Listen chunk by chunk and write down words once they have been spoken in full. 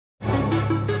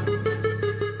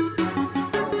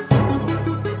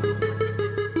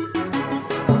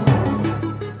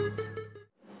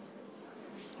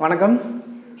வணக்கம்.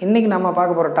 இன்றைக்கி நம்ம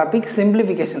பார்க்க போகிற டாபிக்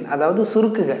சிம்பிளிஃபிகேஷன், அதாவது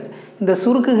சுருக்குக. இந்த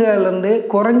சுருக்குகள்லேருந்து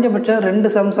குறைஞ்சபட்சம் 2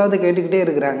 சம்ஸாவது கேட்டுக்கிட்டே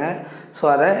இருக்கிறாங்க. ஸோ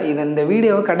இந்த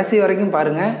வீடியோவை கடைசி வரைக்கும்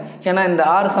பாருங்கள். ஏன்னா இந்த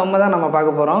 6 சம்மை தான் நம்ம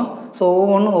பார்க்க போகிறோம். ஸோ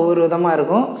ஒவ்வொன்றும் ஒவ்வொரு விதமாக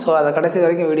இருக்கும். ஸோ அதை கடைசி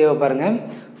வரைக்கும் வீடியோவை பாருங்கள்.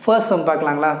 First sum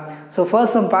பார்க்கலாங்களா? So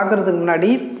first sum பார்க்குறதுக்கு முன்னாடி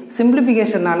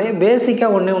சிம்பிளிஃபிகேஷன்னாலே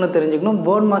பேசிக்காக ஒன்று தெரிஞ்சுக்கணும்,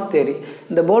 போர்ட் மாஸ் தியரி.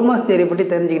 இந்த போர்ட் மாஸ் தியரி பற்றி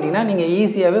தெரிஞ்சுக்கிட்டிங்கன்னா நீங்கள்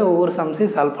ஈஸியாகவே ஒவ்வொரு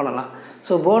சம்ஸையும் சால்வ் பண்ணலாம்.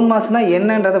 ஸோ போர்ட் மாஸ்னால்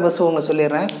என்னன்றதை ஃபஸ்ட்டு உங்களுக்கு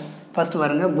சொல்லிடுறேன். ஃபஸ்ட்டு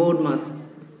பாருங்கள், board mass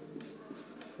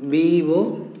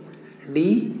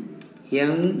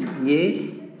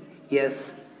BODMAS,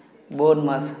 board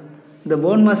mass. இந்த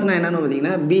போர்ட் மாஸ்னால் என்னென்னு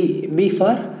பார்த்தீங்கன்னா B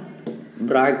for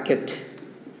bracket,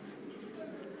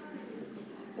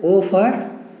 O for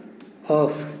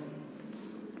of,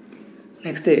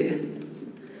 next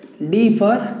D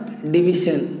for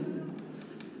division,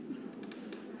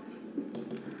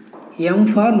 M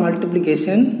for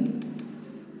multiplication,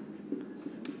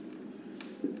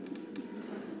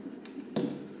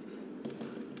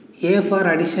 A for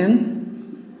addition,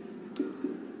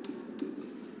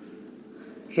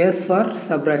 S for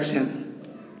subtraction.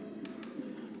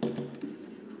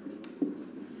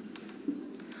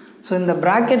 So இந்த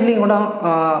ப்ராக்கெட்லேயும் கூட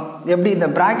எப்படி இந்த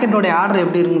ப்ராக்கெட்டோடைய ஆர்டர்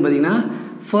எப்படி இருக்குன்னு பார்த்தீங்கன்னா,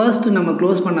 ஃபர்ஸ்ட்டு நம்ம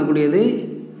க்ளோஸ் பண்ணக்கூடியது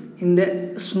இந்த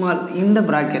ஸ்மால் இந்த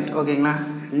ப்ராக்கெட், ஓகேங்களா.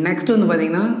 நெக்ஸ்ட் வந்து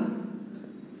பார்த்திங்கன்னா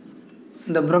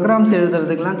இந்த ப்ரோக்ராம்ஸ்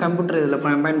எழுதுறதுக்கெலாம் கம்ப்யூட்டர் இதில்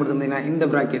பயன்படுத்த முடியுங்கன்னா இந்த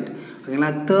ப்ராக்கெட்,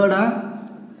 ஓகேங்களா. தேர்டாக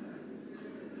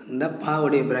இந்த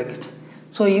பாவுடைய ப்ராக்கெட்.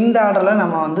 ஸோ இந்த ஆர்டரில்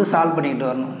நம்ம வந்து சால்வ் பண்ணிக்கிட்டு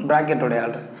வரணும் ப்ராக்கெட்டோடைய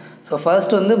ஆர்டர். ஸோ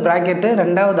ஃபர்ஸ்ட் வந்து ப்ராக்கெட்டு,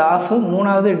 ரெண்டாவது ஆஃபு,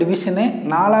 மூணாவது டிவிஷனு,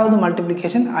 நாலாவது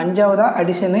மல்டிப்ளிகேஷன், அஞ்சாவதாக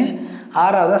அடிஷனு,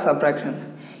 ஆறாவதாக சப்ராக்ஷன்.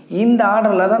 இந்த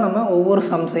ஆர்டரில் தான் நம்ம ஒவ்வொரு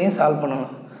சம்ஸையும் சால்வ்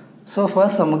பண்ணணும். So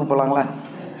first சம்முக்கு போகலாங்களா?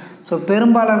 ஸோ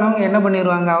பெரும்பாலானவங்க என்ன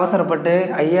பண்ணிடுவாங்க, அவசரப்பட்டு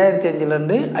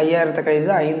 5005 5000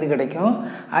 கழிச்சு 5 கிடைக்கும்,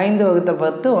 5 வகுத்த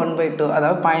 10 1/2,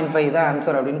 அதாவது 0.5 தான்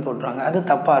ஆன்சர் அப்படின்னு போட்டுருவாங்க. அது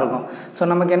தப்பாக இருக்கும். ஸோ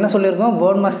நமக்கு என்ன சொல்லியிருக்கோம்,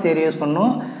 போர்ட் மாஸ் தியரி யூஸ்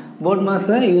பண்ணணும், போர்ட்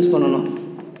மாஸை யூஸ் பண்ணணும்.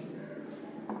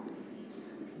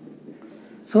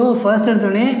 ஸோ ஃபர்ஸ்ட்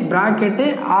எடுத்தோடனே bracket,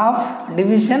 of,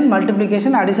 division,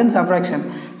 multiplication, addition, subtraction.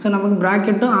 So நமக்கு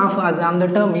ப்ராக்கெட்டும் ஆஃப் அது அந்த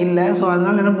டேர்ம் இல்லை. ஸோ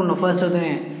அதனால் என்ன பண்ணணும், ஃபர்ஸ்ட்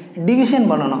எடுத்தோடனே டிவிஷன்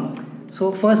பண்ணணும். ஸோ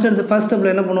ஃபர்ஸ்ட்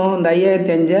ஸ்டெப்பில் என்ன பண்ணுவோம், இந்த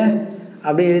 5005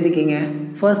 அப்படியே எழுதிக்கிங்க.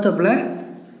 ஃபர்ஸ்ட் ஸ்டெப்பில்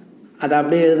அதை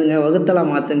அப்படியே எழுதுங்க,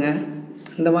 வகுத்தலாம் மாற்றுங்க,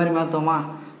 இந்த மாதிரி மாற்றுவோமா.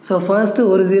 ஸோ ஃபர்ஸ்ட்டு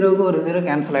ஒரு 0க்கு ஒரு 0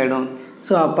 கேன்சல் ஆகிடும்.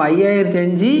 ஸோ அப்போ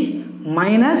 5005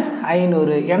 மைனஸ்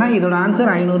 500, ஏன்னா இதோட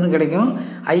ஆன்சர் 500 கிடைக்கும்.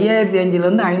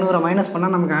 5005 500 மைனஸ்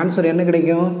பண்ணால் நமக்கு ஆன்சர் என்ன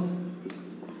கிடைக்கும்,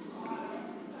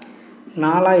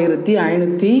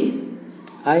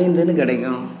 4505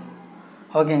 கிடைக்கும்,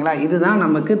 ஓகேங்களா. இதுதான்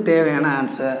நமக்கு தேவையான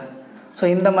ஆன்சர். ஸோ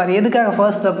இந்த மாதிரி எதுக்காக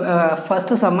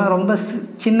ஃபஸ்ட்டு சம்ம ரொம்ப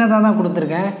சின்னதாக தான்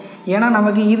கொடுத்துருக்கேன், ஏன்னா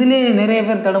நமக்கு இதிலே நிறைய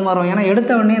பேர் தடுமாறும். ஏன்னா எடுத்த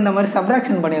உடனே இந்த மாதிரி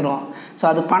சப்ராக்ஷன் பண்ணிடுவோம். ஸோ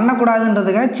அது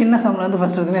பண்ணக்கூடாதுன்றதுக்காக சின்ன சம்மில்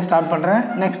ஃபஸ்ட் எடுத்துனே ஸ்டார்ட் பண்ணுறேன்.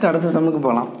 நெக்ஸ்ட் அடுத்த சம்முக்கு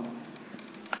போகலாம்.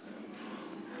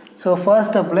 ஸோ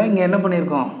ஃபர்ஸ்ட் ஸ்டெப்பில் இங்கே என்ன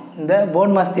பண்ணியிருக்கோம், இந்த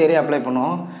போர்ட் மாஸ் தியரி அப்ளை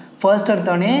பண்ணுவோம். ஃபர்ஸ்ட்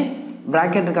எடுத்தோடனே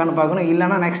ப்ராக்கெட் இருக்கான்னு பார்க்கணும்,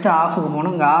 இல்லைனா நெக்ஸ்ட்டு ஆஃபுக்கு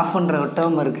போகணும். இங்கே ஆஃப்ன்ற ஒரு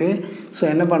டேர்ம் இருக்குது. ஸோ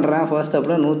என்ன பண்ணுறேன், ஃபர்ஸ்ட்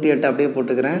ஸ்டெப்பில் 108 அப்படியே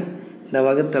போட்டுக்கிறேன். இந்த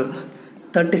வகுத்தல்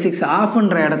 36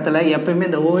 ஆஃப்ன்ற இடத்துல எப்போயுமே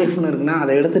இந்த ஓஎஃப்னு இருக்குன்னா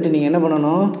அதை எடுத்துகிட்டு நீங்கள் என்ன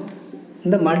பண்ணணும்,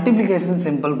 இந்த மல்டிப்ளிகேஷன்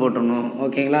சிம்பிள் போட்டுடணும்,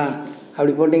 ஓகேங்களா.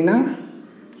 அப்படி போட்டிங்கன்னா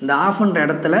இந்த ஆஃப்ன்ற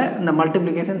இடத்துல இந்த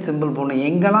மல்டிப்ளிகேஷன் சிம்பிள் போடணும்.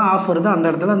 எங்கெல்லாம் ஆஃப் வருதோ அந்த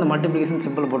இடத்துல அந்த மல்டிப்ளிகேஷன்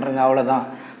சிம்பிள் போட்டுருங்க, அவ்வளோதான்.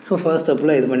 ஸோ ஃபர்ஸ்ட்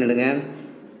ஸ்டெப்பில் இது பண்ணிவிடுங்க.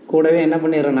 கூடவே என்ன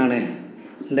பண்ணிடுறேன், நான்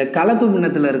இந்த கலப்பு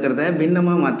பின்னத்தில் இருக்கிறத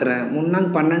பின்னமாக மாற்றுறேன்.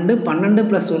 12 12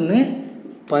 + 1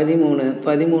 13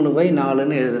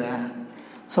 13/4ன்னு எழுதுகிறேன்.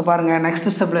 ஸோ பாருங்கள்,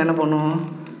 நெக்ஸ்ட் ஸ்டெப்பில் என்ன பண்ணுவோம்,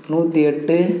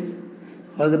 108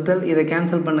 வகுத்தல், இதை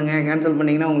கேன்சல் பண்ணுங்கள். கேன்சல்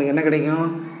பண்ணிங்கன்னா உங்களுக்கு என்ன கிடைக்கும்,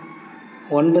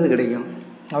 9 கிடைக்கும்,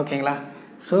 ஓகேங்களா.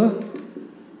 ஸோ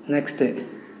நெக்ஸ்ட்டு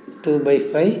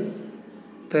 2/5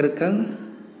 பெருக்கல்.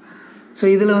 ஸோ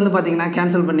இதில் வந்து பார்த்திங்கன்னா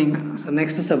கேன்சல் பண்ணிங்கன்னா ஸோ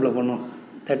நெக்ஸ்ட் ஸ்டெப்பில் பண்ணுவோம்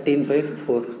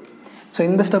 13/4. ஸோ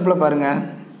இந்த ஸ்டெப்பில் பாருங்கள்,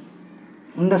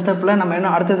 இந்த ஸ்டெப்பில்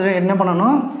நம்ம அடுத்தது என்ன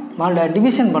பண்ணணும்,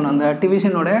 டிவிஷன் பண்ணணும். அந்த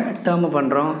டிவிஷனோட டேர்மை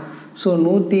பண்ணுறோம். ஸோ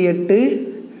 108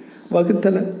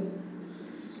 வகுத்தல்,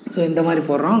 ஸோ இந்த மாதிரி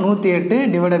போடுறோம். 108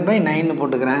 / 9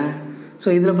 போட்டுக்கிறேன். ஸோ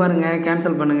இதில் பாருங்கள்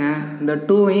கேன்சல் பண்ணுங்கள். இந்த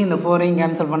 2ஐயும் இந்த 4ஐயும்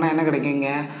கேன்சல் பண்ணால் என்ன கிடைக்குங்க,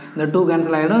 இந்த 2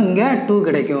 கேன்சல் ஆகிடும், இங்கே 2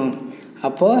 கிடைக்கும்.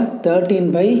 அப்போது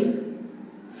 13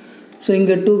 ஸோ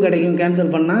இங்கே 2 கிடைக்கும்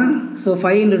கேன்சல் பண்ணால். ஸோ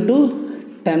 5 × 2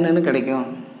 10ன்னு கிடைக்கும்,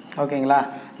 ஓகேங்களா.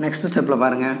 நெக்ஸ்ட் ஸ்டெப்பில்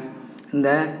பாருங்கள், இந்த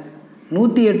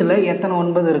 108ல் எத்தனை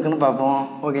 9 இருக்குதுன்னு பார்ப்போம்,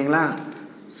 ஓகேங்களா.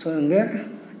 ஸோ இங்கே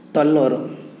 12 வரும்,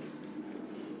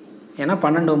 ஏன்னா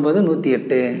 12 9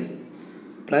 108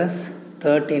 ப்ளஸ்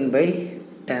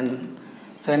 13/10.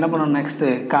 ஸோ என்ன பண்ணணும், நெக்ஸ்ட்டு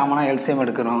காமனாக எல்சிஎம்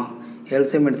எடுக்கிறோம்.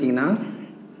 எல்சிஎம் எடுத்திங்கன்னா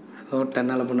ஸோ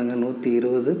 10ஆல் பண்ணுங்கள்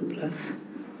 120 +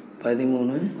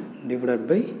 13 டிவைடட்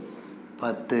பை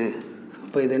 10.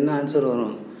 அப்போ இது என்ன ஆன்சர்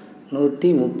வரும்?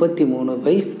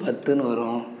 133/10ன்னு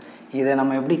வரும். இதை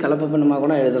நம்ம எப்படி கலப்பு பண்ணமாக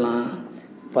கூட எழுதலாம்.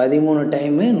 13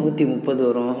 டைமு 130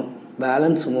 வரும்,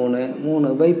 பேலன்ஸ்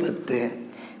 3/10.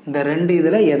 இந்த ரெண்டு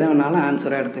இதில் எதை வேணாலும்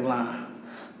ஆன்சராக எடுத்துக்கலாம்.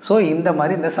 ஸோ இந்த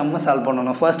மாதிரி இந்த சம்மை சால்வ்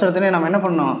பண்ணணும். ஃபர்ஸ்ட் எடுத்துனே நம்ம என்ன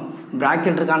பண்ணணும்,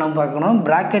 ப்ராக்கெட் இருக்கானு பார்க்கணும்.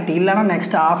 ப்ராக்கெட் இல்லைன்னா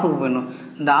நெக்ஸ்ட் ஆஃபுக்கு போயிடணும்.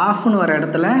 இந்த ஆஃப்னு வர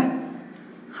இடத்துல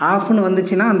ஆஃப்னு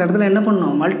வந்துச்சுன்னா அந்த இடத்துல என்ன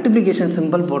பண்ணணும், மல்டிப்ளிகேஷன்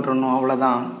சிம்பிள் போட்டுடணும்,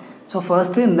 அவ்வளோதான். ஸோ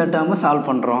ஃபர்ஸ்ட்டு இந்த டேர்மை சால்வ்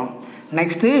பண்ணுறோம்,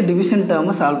 நெக்ஸ்ட்டு டிவிஷன்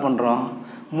டேர்மை சால்வ் பண்ணுறோம்,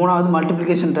 மூணாவது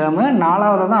மல்டிப்ளிகேஷன் டேர்மு,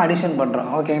 நாலாவது தான் அடிஷன் பண்ணுறோம்.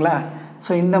 ஓகேங்களா?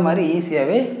 ஸோ இந்த மாதிரி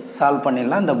ஈஸியாகவே சால்வ்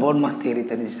பண்ணிடலாம் இந்த போர்ட் மாஸ் தியரி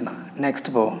தெரிஞ்சிச்சுன்னா. நெக்ஸ்ட்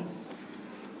போவோம்.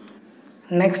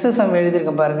 நெக்ஸ்ட்டு சம்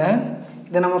எழுதியிருக்கேன் பாருங்கள்.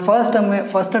 இதை நம்ம ஃபர்ஸ்ட்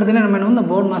இடத்துல நம்ம என்ன இந்த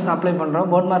போர்ட் மாஸ் அப்ளை பண்ணுறோம்.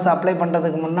 போர்ட் மாஸ் அப்ளை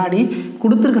பண்ணுறதுக்கு முன்னாடி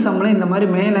கொடுத்துருக்க சம்மில் இந்த மாதிரி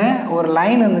மேலே ஒரு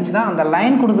லைன் இருந்துச்சுன்னா அந்த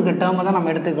லைன் கொடுத்துருக்க டேர்மை தான்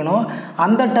நம்ம எடுத்துக்கணும்.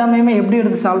 அந்த டேர்மையுமே எப்படி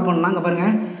எடுத்து சால்வ் பண்ணலாம், அங்கே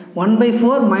பாருங்கள்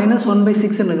 1/4 -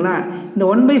 1/6 இருக்குங்களா. இந்த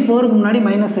 1/4க்கு முன்னாடி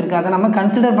மைனஸ் இருக்குது, அதை நம்ம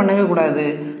கன்சிடர் பண்ணவே கூடாது.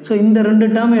 ஸோ இந்த ரெண்டு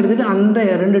டேர்ம் எடுத்துகிட்டு அந்த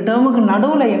ரெண்டு டேர்முக்கு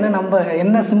நடுவில்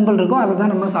என்ன சிம்பிள் இருக்கோ அதை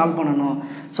தான் நம்ம சால்வ் பண்ணணும்.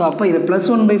 ஸோ அப்போ இதை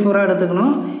 +1/4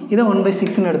 எடுத்துக்கணும், இதை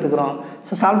 1/6ன்னு எடுத்துக்கிறோம்.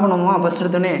 ஸோ சால்வ் பண்ணுவோமா ஃபஸ்ட்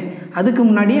எடுத்தோடனே. அதுக்கு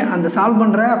முன்னாடி அந்த சால்வ்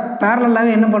பண்ணுற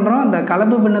பேரலாகவே என்ன பண்ணுறோம், இந்த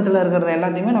கலப்பு பின்னத்தில் இருக்கிறத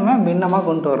எல்லாத்தையுமே நம்ம பின்னமாக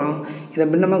கொண்டு வரோம். இதை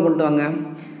பின்னமாக கொண்டு வாங்க.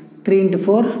 3 ×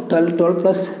 4 12, 12 +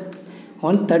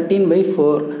 1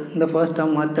 13/4. இந்த ஃபர்ஸ்ட்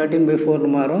டேர்ம் 13/4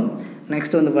 மாறும்.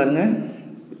 நெக்ஸ்ட் வந்து பாருங்கள்,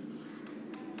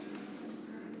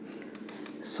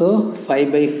 ஸோ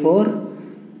 5/4.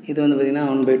 இது வந்து பார்த்திங்கன்னா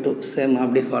 1/2 சேம்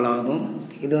அப்படி ஃபாலோ ஆகும்.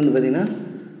 இது வந்து பார்த்திங்கன்னா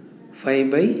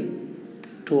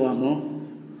 5/2 ஆகும்.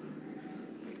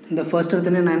 இந்த ஃபர்ஸ்ட்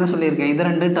எடுத்துகிட்டு நான் என்ன சொல்லியிருக்கேன், இது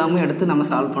ரெண்டு டேர்மும் எடுத்து நம்ம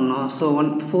சால்வ் பண்ணோம். ஸோ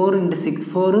 4 × 6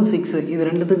 4 6 இது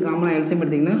ரெண்டுத்துக்கு காமனாக எல்சிஎம்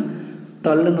எடுத்திங்கன்னா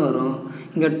 12ன்னு வரும்.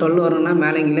 இங்கே 12 வரும்னா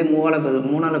மேலே இங்கே 3ஆல்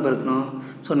பெருக்கணும்.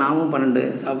 ஸோ நாமும் 12,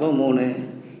 ஸோ அப்போ 3.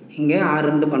 இங்கே 6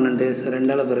 2 12, ஸோ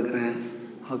 2ஆல் பெருக்கிறேன்.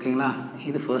 ஓகேங்களா?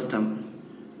 இது ஃபர்ஸ்ட் டேர்ம்.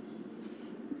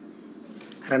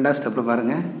 ரெண்டாவது ஸ்டெப்பில்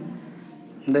பாருங்கள்,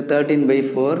 இந்த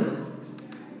 13/4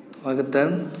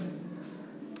 வகுத்தல்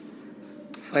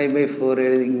 5/4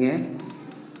 எழுதிங்க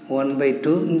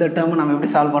 1/2. இந்த டேர்மை நம்ம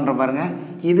எப்படி சால்வ் பண்ணுறோம் பாருங்கள்.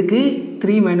 இதுக்கு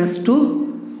 3 - 2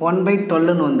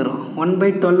 1/12ன்னு வந்துடும்.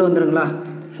 1/12 வந்துடுங்களா.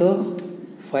 ஸோ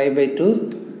 5/2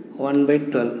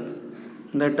 1/12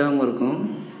 இந்த டேர்ம் இருக்கும்.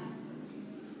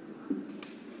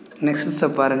 நெக்ஸ்ட்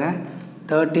ஸ்டெப் பாருங்கள்,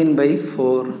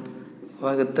 13/4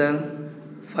 வகுத்தல்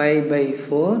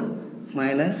 5/4 -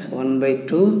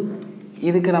 1/2.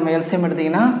 இதுக்கு நம்ம எல்சிஎம்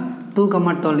எடுத்திங்கன்னா 2,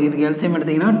 12. இதுக்கு எல்சிஎம்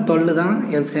எடுத்திங்கன்னா 12 தான்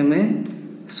எல்சிஎம்மு.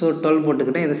 ஸோ 12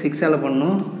 போட்டுக்கிட்டேன். இதை 6ஆல்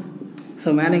பண்ணணும். ஸோ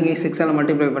மேலே இங்கே 6ஆல்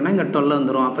மல்டிப்ளை பண்ணால் இங்கே 12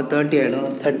 வந்துடும். அப்போ 30 ஆகிடும்.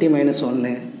 30 -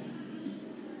 1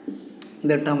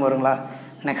 இந்த டேர்ம் வருங்களா.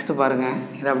 நெக்ஸ்ட்டு பாருங்கள்,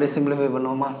 இதை அப்படியே சிம்பிளிஃபை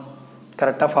பண்ணுவோமா.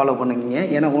 கரெக்டாக ஃபாலோ பண்ணுங்க,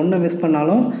 ஏன்னா ஒன்று மிஸ்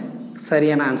பண்ணாலும்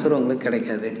சரியான ஆன்சர் உங்களுக்கு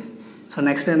கிடைக்காது. ஸோ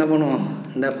நெக்ஸ்ட்டு என்ன பண்ணுவோம்,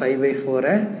 இந்த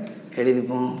 5/4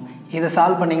 எழுதிப்போம். இதை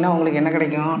சால்வ் பண்ணிங்கன்னா உங்களுக்கு என்ன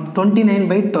கிடைக்கும்,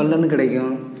 29/12ன்னு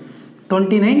கிடைக்கும்.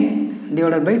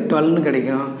 29/12ன்னு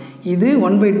கிடைக்கும். இது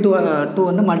 1/2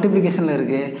 வந்து மல்டிப்ளிகேஷனில்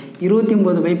இருக்குது.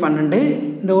 29/12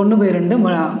 இந்த 1/2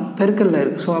 பெருக்கலில்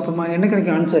இருக்குது. ஸோ அப்போ என்ன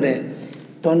கிடைக்கும் ஆன்சரு,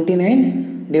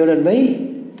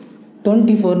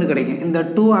 29/24ன்னு கிடைக்கும். இந்த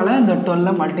 2ஆல் இந்த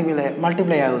 12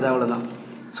 மல்டிப்ளை ஆகுது, அவ்வளோதான்.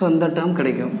 ஸோ இந்த டேர்ம்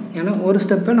கிடைக்கும். ஏன்னா ஒரு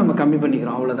ஸ்டெப்பை நம்ம கம்மி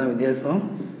பண்ணிக்கிறோம், அவ்வளோதான் வித்தியாசம்.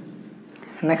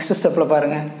 நெக்ஸ்ட் ஸ்டெப்பில்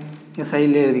பாருங்கள், இங்கே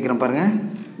சைடில் எழுதிக்கிறேன் பாருங்கள்,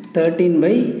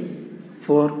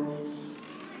 13/4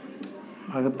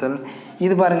 வகுத்தல்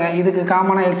இது பாருங்கள். இதுக்கு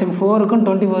காமனாக எல்சிஎம் 4க்கும்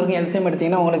 24க்கும் எல்சிஎம்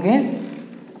எடுத்திங்கன்னா உங்களுக்கு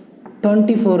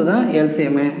 24 தான்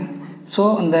எல்சிஎம்மு. ஸோ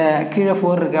இந்த கீழே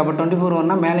 4 இருக்குது. அப்போ 24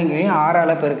 வரணும்னா மேலே கீழே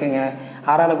 6ஆல் பெருக்குங்க.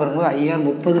 6ஆல் பெருக்கும்போது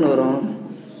 5×30 வரும்.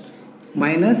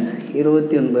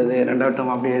 -29 ரெண்டாவது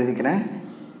டேர்ம் அப்படியே எழுதிக்கிறேன்.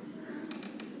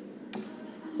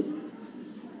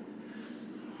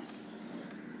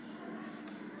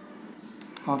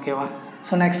 ஓகேவா.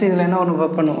 ஸோ நெக்ஸ்ட் இதில் என்ன ஒன்று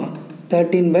பண்ணுவோம்,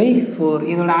 13/4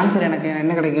 இதோட ஆன்சர் எனக்கு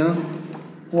என்ன கிடைக்கும்,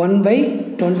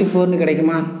 1/24ன்னு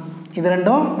கிடைக்குமா. இது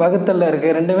ரெண்டும் வகுத்தலில்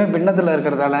இருக்குது, ரெண்டுமே பின்னத்தில்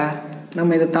இருக்கிறதால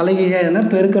நம்ம இதை தலைகீழாக எதுனா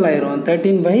பெருக்கல் ஆயிரும்.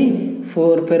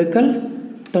 13/4 பெருக்கல்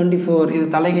 24 இது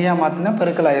தலைகீழாக மாற்றினா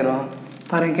பெருக்கல் ஆயிரும்.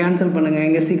 பாருங்கள், கேன்சல் பண்ணுங்கள்.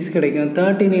 இங்கே 6 கிடைக்கும்.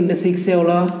 13 × 6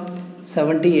 எவ்வளோ,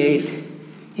 78.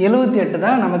 78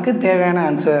 தான் நமக்கு தேவையான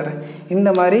ஆன்சர். இந்த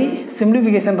மாதிரி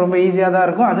சிம்பிளிஃபிகேஷன் ரொம்ப ஈஸியாக தான்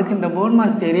இருக்கும். அதுக்கு இந்த போர்ட்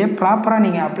மாஸ் தியரியை ப்ராப்பராக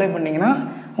நீங்கள் அப்ளை பண்ணிங்கன்னா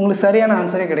உங்களுக்கு சரியான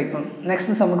ஆன்சரே கிடைக்கும்.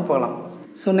 நெக்ஸ்ட் சம்முக்கு போகலாம்.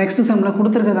 ஸோ நெக்ஸ்ட் சம்மில்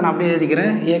கொடுத்துருக்கிறத நான் அப்படியே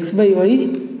எழுதிக்கிறேன். x/y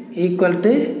 =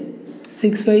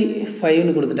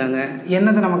 6/5ன்னு கொடுத்துட்டாங்க.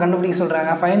 என்னதை நம்ம கண்டுபிடிக்க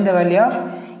சொல்கிறாங்க, find the value of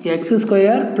x² + y²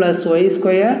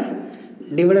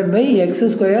 / x²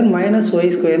 -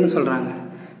 y²ன்னு சொல்கிறாங்க.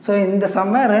 ஸோ இந்த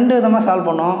சம்மை ரெண்டு விதமாக சால்வ்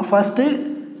பண்ணுவோம். ஃபஸ்ட்டு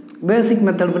பேசிக்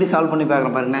மெத்தட் படி சால்வ் பண்ணி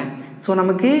பார்க்குறேன் பாருங்கள். ஸோ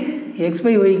நமக்கு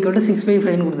x/y =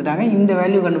 6/5 கொடுத்துட்டாங்க. இந்த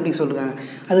வேல்யூ கண்டுபிடிக்க சொல்லியிருக்காங்க.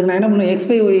 அதுக்கு நான் என்ன பண்ணுவேன்,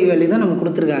 x/y வேல்யூ தான் நமக்கு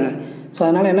கொடுத்துருக்காங்க. ஸோ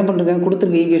அதனால் என்ன பண்ணுறேன்,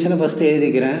 கொடுத்துருக்க ஈக்குவேஷனை ஃபஸ்ட்டு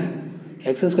எழுதிக்கிறேன்.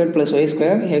 x² + y²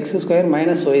 x² -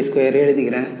 y²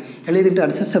 எழுதிக்கிறேன். எழுதிட்டு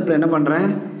அடுத்த ஸ்டெப்பில் என்ன பண்ணுறேன்,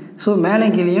 ஸோ மேலே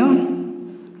கீழேயும்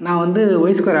நான் வந்து y²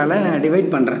 டிவைட்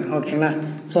பண்ணுறேன். ஓகேங்களா.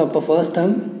 ஸோ அப்போ first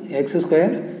term x² /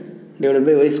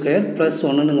 y² plus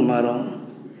 1ன்னு இங்கே மாறும்.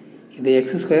 இது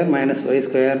x² - y²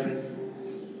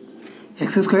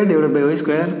 x² /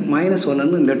 y²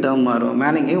 -1ன்னு இந்த டேர்ம் மாறும்.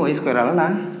 மேலேங்க y²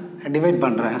 நான் டிவைட்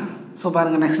பண்ணுறேன். ஸோ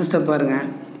பாருங்கள் நெக்ஸ்ட் ஸ்டெப் பாருங்கள்.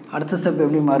 அடுத்த ஸ்டெப்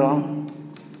எப்படி மாறும்,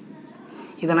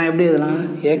 இதை நான் எப்படி எழுதலாம்,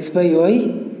 x/y²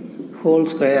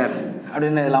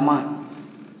 அப்படின்னு எழுதலாமா,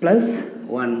 ப்ளஸ்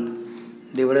 1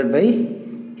 /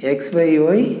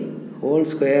 x/y²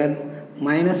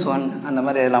 -1 அந்த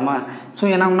மாதிரி எழுதலாமா. ஸோ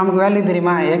நமக்கு வேல்யூ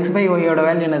தெரியுமா, x/y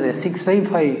வேல்யூ என்னது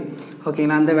 6/5.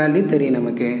 ஓகேங்களா. அந்த வேல்யூ தெரியும்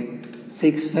நமக்கு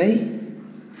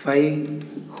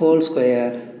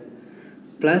 6/5²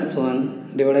 ப்ளஸ் 1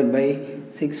 /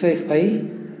 6/5²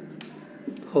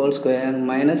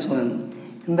 -1.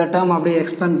 இந்த டேர்ம் அப்படியே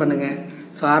எக்ஸ்பேண்ட் பண்ணுங்கள்.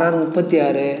 ஸோ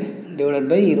 36 /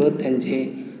 25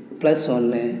 ப்ளஸ் 1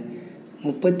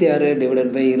 36 /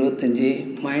 25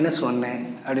 -1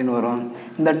 அப்படின்னு வரும்.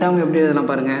 இந்த டேர்ம் எப்படி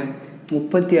எழுதலாம் பாருங்கள்,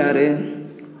 36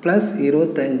 +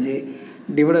 25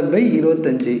 /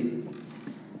 25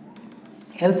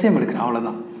 எல்சிஎம் எடுக்கிறேன்,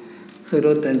 அவ்வளோதான். ஸோ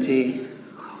 25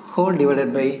 36 -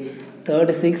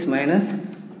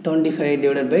 25 /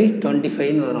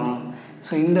 25ன்னு வரும்.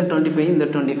 ஸோ இந்த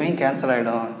 25 கேன்சல்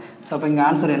ஆகிடும். ஸோ அப்போ இங்கே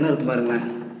ஆன்சர் என்ன இருக்குது பாருங்களேன்,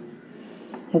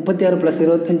 36 +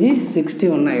 25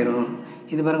 61 ஆயிரும்.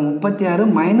 இது பாருங்கள்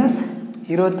 36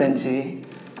 - 25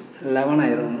 11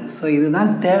 ஆயிரும். ஸோ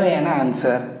இதுதான் தேவையான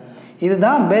ஆன்சர்.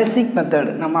 இதுதான் பேசிக் மெத்தட்,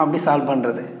 நம்ம அப்படி சால்வ்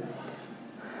பண்ணுறது.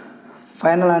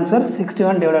 ஃபைனல் ஆன்சர்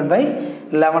 61 /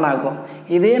 11 ஆகும்.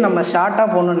 இதே நம்ம ஷார்ட்டாக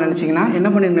போகணுன்னு நினச்சிங்கன்னா என்ன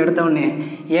பண்ணிடணும், எடுத்தோடனே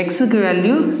எக்ஸுக்கு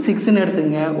வேல்யூ 6ன்னு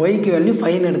எடுத்துங்க, ஒய்க்கு வேல்யூ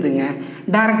 5ன்னு எடுத்துங்க.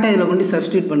 டேரெக்டாக இதில் கொண்டு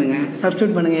சப்ஸ்டியூட் பண்ணுங்கள்.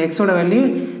 எக்ஸோட வேல்யூ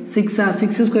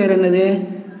 6² என்னது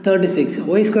 36,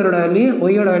 y² வேல்யூ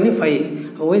ஒய்யோட வேல்யூ 5,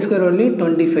 y² வேல்யூ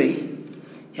 25,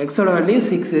 எக்ஸோட வேல்யூ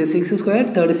 6²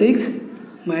 36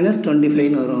 -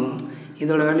 25ன்னு வரும்.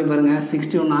 இதோட வேல்யூ பாருங்கள்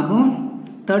 61 ஆகும்.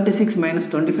 36 -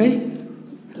 25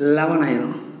 11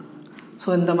 ஆயிரும். ஸோ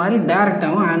இந்த மாதிரி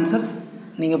டேரெக்டாகவும் ஆன்சர்ஸ்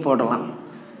நீங்கள் போடலாம்.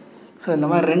 ஸோ இந்த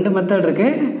மாதிரி 2 மெத்தட்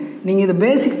இருக்குது. நீங்கள் இது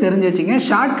பேசிக் தெரிஞ்சு வச்சிங்க,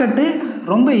 ஷார்ட்கட்டு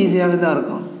ரொம்ப ஈஸியாகவே தான்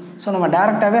இருக்கும். ஸோ நம்ம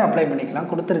டேரெக்டாகவே அப்ளை பண்ணிக்கலாம்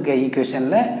கொடுத்துருக்க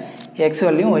ஈக்குவேஷனில் எக்ஸ்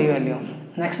வேல்யூயும் ஒய் வேல்யூயும்.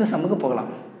 நெக்ஸ்ட்டு சம்முக்கு போகலாம்.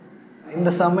 இந்த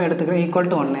சம்மை எடுத்துக்கிறேன் =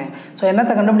 1. ஸோ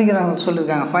என்னத்தை கண்டுபிடிக்கிறாங்க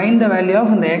சொல்லியிருக்காங்க, ஃபைண்ட் த வேல்யூ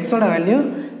ஆஃப் இந்த எக்ஸோட வேல்யூ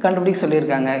கண்டுபிடிக்க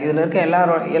சொல்லியிருக்காங்க. இதில் இருக்க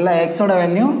எல்லா எக்ஸோட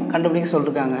வேல்யூ கண்டுபிடிக்க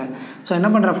சொல்லியிருக்காங்க. ஸோ என்ன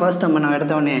பண்ணுறேன், ஃபர்ஸ்ட் நம்ம நான்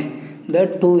எடுத்தோடனே இந்த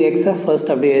 2x ஃபர்ஸ்ட்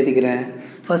அப்படியே எழுதிக்கிறேன்.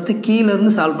 ஃபஸ்ட்டு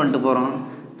கீழேருந்து சால்வ் பண்ணிட்டு போகிறோம்.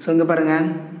 ஸோ இங்கே பாருங்கள்,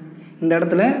 இந்த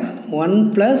இடத்துல 1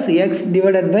 + x /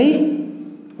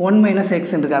 1 - x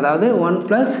இருக்குது. அதாவது 1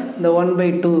 + இந்த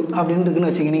 1/2 அப்படின்னு இருக்குன்னு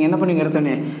வச்சுங்க. நீங்கள் என்ன பண்ணுவீங்க,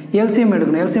 எடுத்தோடனே எல்சிஎம்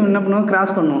எடுக்கணும். எல்சிஎம் என்ன பண்ணுவோம்,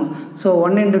 கிராஸ் பண்ணுவோம். ஸோ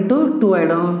 1 × 2 2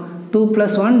 ஆகிடும். 2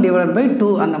 + 1 / 2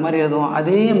 அந்த மாதிரி எழுதுவோம்.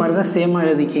 அதே மாதிரி தான் சேமாக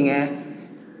எழுதிக்கிங்க.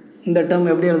 இந்த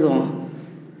டேர்ம் எப்படி எழுதுவோம்,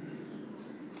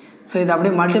 ஸோ இதை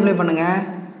அப்படியே மல்டிப்ளை பண்ணுங்கள்.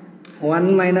 1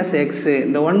 - x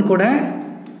இந்த 1 கூட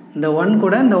இந்த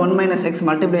 1 - x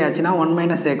மல்டிப்ளை ஆச்சுன்னா 1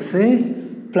 - x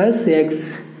 + x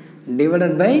 /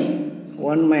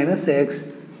 1 - x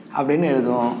அப்படின்னு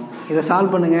எழுதுவோம். இதை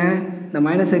சால்வ் பண்ணுங்கள். இந்த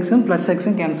 -xம்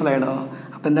 +xம் கேன்சல் ஆகிடும்.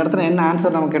 அப்போ இந்த இடத்துல என்ன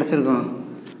ஆன்சர் நமக்கு கிடச்சிருக்கும்,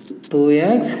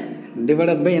 2x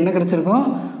 / என்ன கிடச்சிருக்கும்,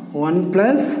 1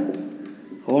 +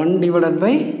 1 /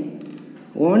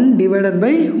 1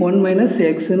 -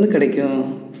 xன்னு கிடைக்கும்.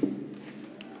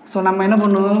 ஸோ நம்ம என்ன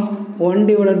பண்ணுவோம், 1 /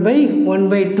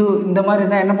 1/2 இந்த மாதிரி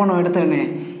இருந்தால் என்ன பண்ணுவோம், எடுத்தோடனே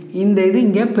இந்த இது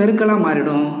இங்கே பெருக்கலாக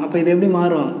மாறிடும். அப்போ இது எப்படி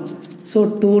மாறும், ஸோ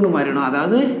 2ன்னு மாறிடும்.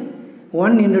 அதாவது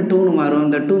 1 × 2ன்னு மாறும்.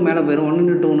 இந்த 2 மேலே போயிடும், 1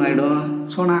 × 2ன்னு ஆகிடும்.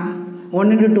 ஸோ நான் 1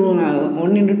 ×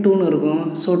 2ன்னு இருக்கும்.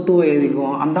 ஸோ 2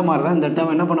 எழுதிக்குவோம். அந்த மாதிரி தான் இந்த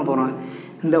டேர்ம் என்ன பண்ண போகிறோம்,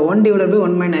 இந்த 1 /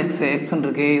 1 - xன்னு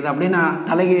இருக்குது. இது அப்படியே நான்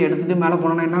தலைகீழ் எடுத்துகிட்டு மேலே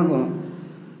போனோன்னா என்ன ஆகும்,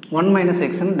 1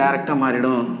 - xன்னு டேரெக்டாக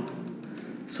மாறிடும்.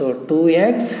 ஸோ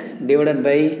 2x /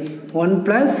 1 +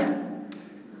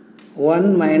 1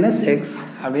 - x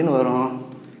அப்படின்னு வரும்.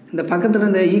 இந்த பக்கத்தில்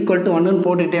இந்த = 1ன்னு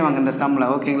போட்டுக்கிட்டே வாங்க இந்த சம்மில்.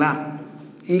 ஓகேங்களா,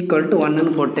 =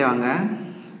 1ன்னு போட்டே வாங்க.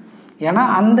 ஏன்னா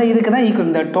அந்த இதுக்கு தான்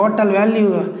இந்த டோட்டல் வேல்யூ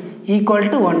 =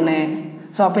 1.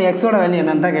 ஸோ அப்போ எக்ஸோட வேல்யூ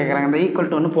என்னன்னு தான் கேட்குறாங்க. இந்த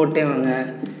 = 1 போட்டே வாங்க.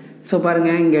 ஸோ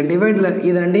பாருங்கள், இங்கே டிவைடில்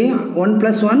இது ரெண்டையும் 1 +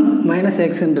 1 -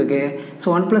 xன்னு இருக்குது. ஸோ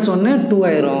 1 + 1 2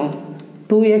 ஆயிரும்.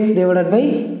 2x / 2 -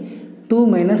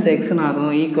 xன்னு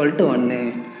ஆகும் = 1.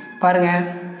 பாருங்கள்,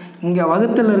 இங்கே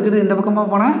வகுத்தில் இருக்கிறது இந்த பக்கமாக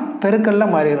போனால் பெருக்கல்ல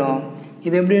மாறிடும்.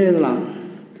 இது எப்படி எழுதலாம்,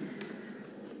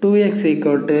 2x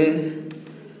equal to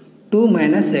 2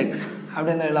 minus x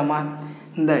அப்படின்னு எழுதலாமா?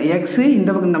 இந்த x இந்த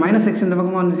பக்கம், இந்த மைனஸ் எக்ஸ் இந்த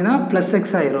பக்கமாக வந்துச்சுன்னா ப்ளஸ்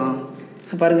எக்ஸ் ஆயிரும்.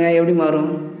 ஸோ பாருங்கள் எப்படி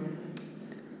மாறும்,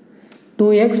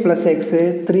 2x ப்ளஸ் எக்ஸு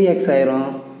 3x ஆயிரும்,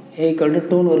 ஈக்குவல் டு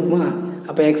 2ன்னு இருக்குமா?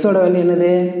 அப்போ எக்ஸோட வேல்யூ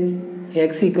என்னது,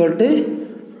 x ஈக்குவல் டு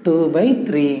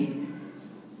 2/3.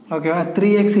 ஓகேவா?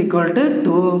 3x equal to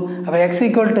 2. அப்போ x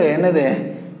ஈக்குவல் டு என்னது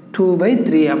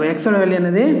 2/3. அப்போ எக்ஸோட வேல்யூ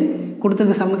என்னது,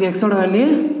 கொடுத்துருக்க சம்முக்கு எக்ஸோட வேல்யூ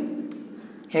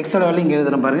இங்கே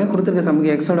எழுதுகிறேன் பாருங்கள். கொடுத்துருக்க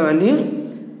சம்முக்கு எக்ஸோட வேல்யூ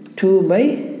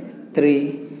 2/3.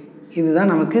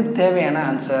 இதுதான் நமக்கு தேவையான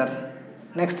ஆன்சர்.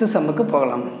 நெக்ஸ்ட்டு சம்முக்கு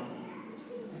போகலாம்.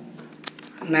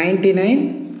 99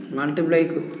 multiply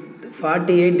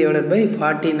 48 divided by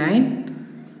 49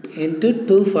 into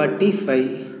 245.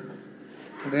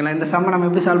 ஓகேங்களா? இந்த சம்மை நம்ம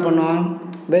எப்படி சால்வ் பண்ணுவோம்,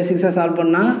 பேசிக்ஸாக சால்வ்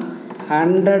பண்ணால்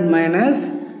 100 minus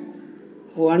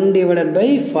 1 divided by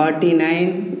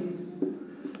 49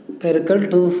 பெருக்கல்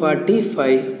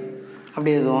 245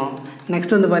 அப்படி எழுதுவோம்.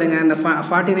 நெக்ஸ்ட் வந்து பாருங்கள், இந்த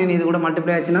 49 இது கூட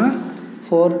மல்டிப்ளை ஆச்சுன்னா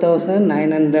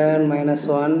 4900 minus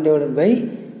 1 divided by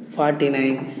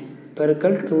 49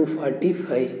 பெருக்கல்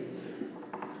 245.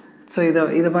 ஸோ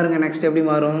இதை பாருங்கள், நெக்ஸ்ட் எப்படி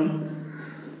மாறும்,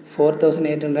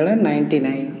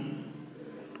 4899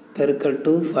 பெருக்கல்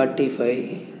 245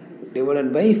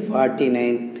 டிவைடட் பை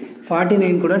 49.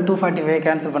 49 கூட 245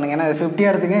 கேன்சல் பண்ணுங்கள். ஏன்னா இது 50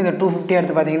 எடுத்துங்க, இதை 250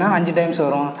 எடுத்து பார்த்தீங்கன்னா 5 டைம்ஸ்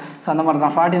வரும். ஸோ அந்த மாதிரி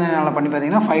தான் 49 பண்ணி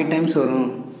பார்த்தீங்கன்னா 5 டைம்ஸ் வரும்.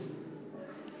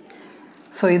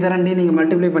 ஸோ இதை ரெண்டையும் நீங்கள்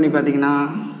மல்டிப்ளை பண்ணி பார்த்தீங்கன்னா,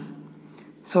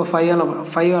 ஸோ 5ஆல்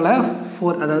 4,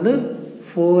 அதாவது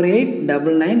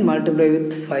 4899 மல்டிப்ளை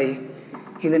வித் 5.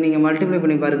 இதை நீங்கள் மல்டிப்ளை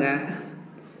பண்ணி பாருங்கள்.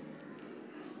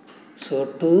 ஸோ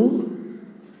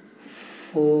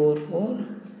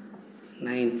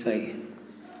 24495.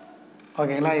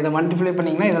 ஓகேங்களா? இதை மல்டிப்ளை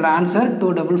பண்ணிங்கன்னா இதோட ஆன்சர்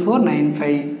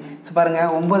 24495. ஸோ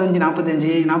பாருங்கள், 9 5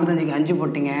 45, 45க்கு 5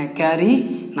 போட்டிங்க, கேரி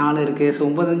 4 இருக்குது. ஸோ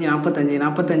 9 5 45,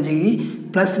 45க்கு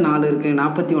ப்ளஸ் 4 இருக்குது,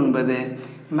 49.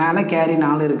 மேலே கேரி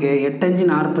 4 இருக்குது, 8 5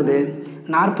 40,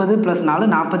 40 ப்ளஸ் 4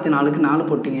 44க்கு 4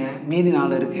 போட்டிங்க, மீதி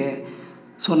 4 இருக்குது.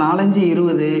 So 4 5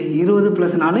 20, 20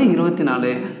 plus 4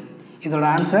 24. இதோட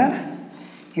ஆன்சர்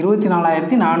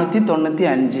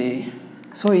 24495.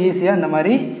 ஸோ ஈஸியாக இந்த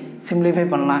மாதிரி சிம்பிளிஃபை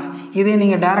பண்ணலாம். இதே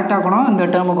நீங்கள் டேரெக்டாக கூட இந்த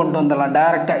டேர்மை கொண்டு வந்துடலாம்.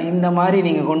 டேரெக்டாக இந்த மாதிரி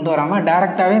நீங்கள் கொண்டு வராமல்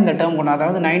டேரெக்டாகவே இந்த டேர்ம் கொண்டு,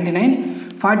 அதாவது 99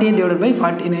 48 டிவைடட் பை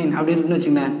 49 அப்படி இருக்குன்னு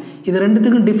வச்சுக்கோங்க. இது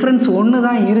ரெண்டுத்துக்கும் டிஃப்ரென்ஸ் ஒன்று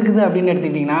தான் இருக்குது அப்படின்னு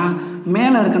எடுத்துக்கிட்டிங்கன்னா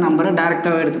மேலே இருக்க நம்பரை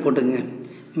டேரெக்டாகவே எடுத்து போட்டுங்க.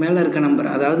 மேலே இருக்க நம்பர்,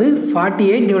 அதாவது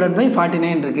 48 டிவைடட் பை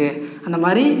 49 இருக்குது, அந்த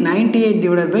மாதிரி 98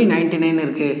 டிவைடட் பை 99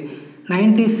 இருக்குது,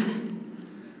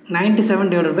 97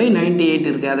 டிவைடட் பை 98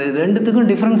 இருக்குது. அது ரெண்டுத்துக்கும்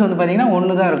டிஃப்ரென்ஸ் வந்து பார்த்திங்கன்னா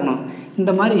ஒன்று தான் இருக்கணும்.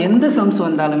 இந்த மாதிரி எந்த சம்ஸ்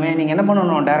வந்தாலுமே நீங்கள் என்ன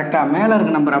பண்ணணும், டேரெக்டாக மேலே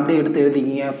இருக்க நம்பர் அப்படியே எடுத்து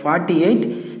எழுதிக்கிங்க. 48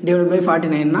 டிவைட் பை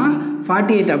 49னா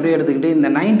 48 அப்படியே எடுத்துக்கிட்டு இந்த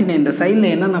 99 இந்த சைடில்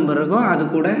என்ன நம்பர் இருக்கோ அது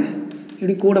கூட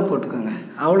இப்படி கூட போட்டுக்கோங்க.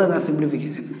 அவ்வளோதான்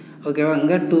சிம்பிளிஃபிகேஷன். ஓகேவா?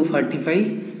 இங்கே 245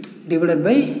 டிவைடட்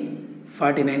பை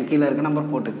 49 கீழே இருக்க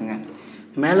நம்பர் போட்டுக்கோங்க.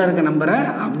 மேலே இருக்க நம்பரை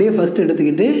அப்படியே ஃபஸ்ட்டு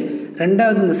எடுத்துக்கிட்டு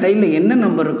ரெண்டாவது இந்த சைடில் என்ன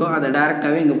நம்பர் இருக்கோ அதை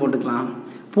டேரெக்டாகவே இங்கே போட்டுக்கலாம்.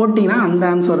 போட்டிங்கன்னா அந்த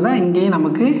ஆன்சர் தான் இங்கேயும்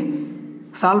நமக்கு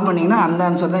சால்வ் பண்ணிங்கன்னா அந்த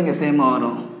ஆன்சர் தான் இங்கே சேமாக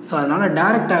வரும். ஸோ அதனால்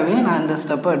டேரெக்டாகவே நான் இந்த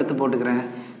ஸ்டெப்பை எடுத்து போட்டுக்கிறேன்.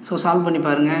 ஸோ சால்வ் பண்ணி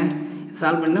பாருங்கள்.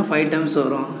 சால்வ் பண்ணினா 5 டைம்ஸ்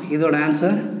வரும். இதோட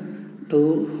ஆன்சர்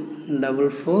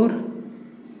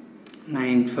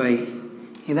 24495.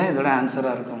 இதுதான் இதோட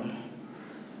ஆன்சராக இருக்கும்.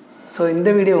 ஸோ இந்த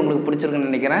வீடியோ உங்களுக்கு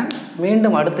பிடிச்சிருக்குன்னு நினைக்கிறேன்.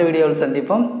 மீண்டும் அடுத்த வீடியோவில்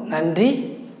சந்திப்போம். நன்றி,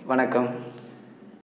 வணக்கம்.